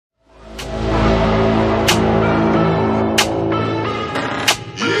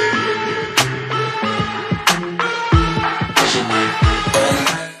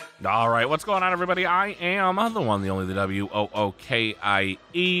what's going on, everybody? I am the one, the only, the W-O-O-K-I-E.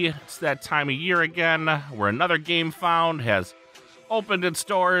 It's that time of year again where another game found has opened its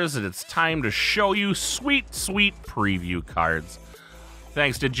doors, and it's time to show you sweet, sweet preview cards.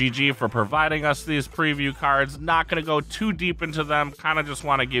 Thanks to GG for providing us these preview cards. Not going to go too deep into them, kind of just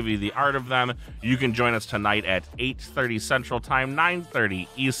want to give you the art of them. You can join us tonight at 8:30 Central Time, 9:30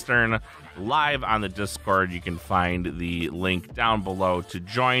 Eastern, live on the Discord. You can find the link down below to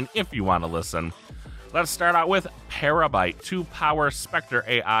join if you want to listen. Let's start out with Parabyte, 2-power Spectre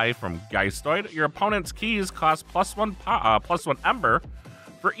AI from Geistoid. Your opponent's keys cost +1 Ember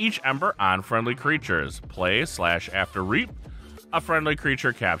for each Ember on friendly creatures. Play/after reap, a friendly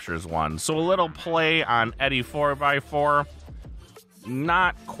creature captures one. So a little play on Eddie 4x4.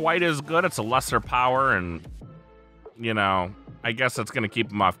 Not quite as good. It's a lesser power, and, you know, I guess that's going to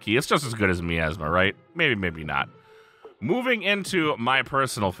keep him off key. It's just as good as Miasma, right? Maybe, maybe not. Moving into my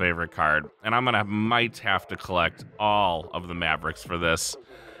personal favorite card, and might have to collect all of the Mavericks for this.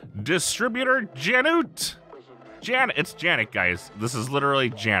 Distributor Janut. It's Janet, guys. This is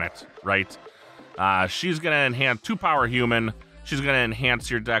literally Janet, right? She's going to enhance 2-power human. She's going to enhance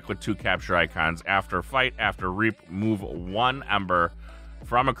your deck with 2 capture icons. After fight, after reap, move 1 Ember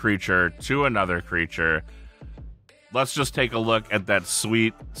from a creature to another creature. Let's just take a look at that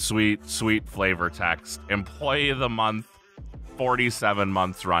sweet, sweet, sweet flavor text. Employee of the month, 47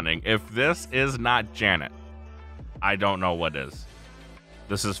 months running. If this is not Janet, I don't know what is.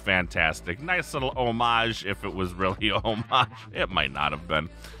 This is fantastic. Nice little homage, if it was really a homage. It might not have been.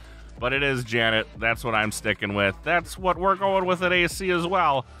 But it is Janet. That's what I'm sticking with. That's what we're going with at AC as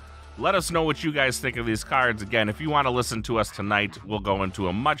well. Let us know what you guys think of these cards. Again, if you want to listen to us tonight, we'll go into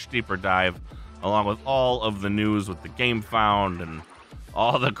a much deeper dive, along with all of the news with the game found and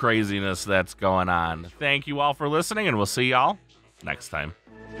all the craziness that's going on. Thank you all for listening, and we'll see y'all next time.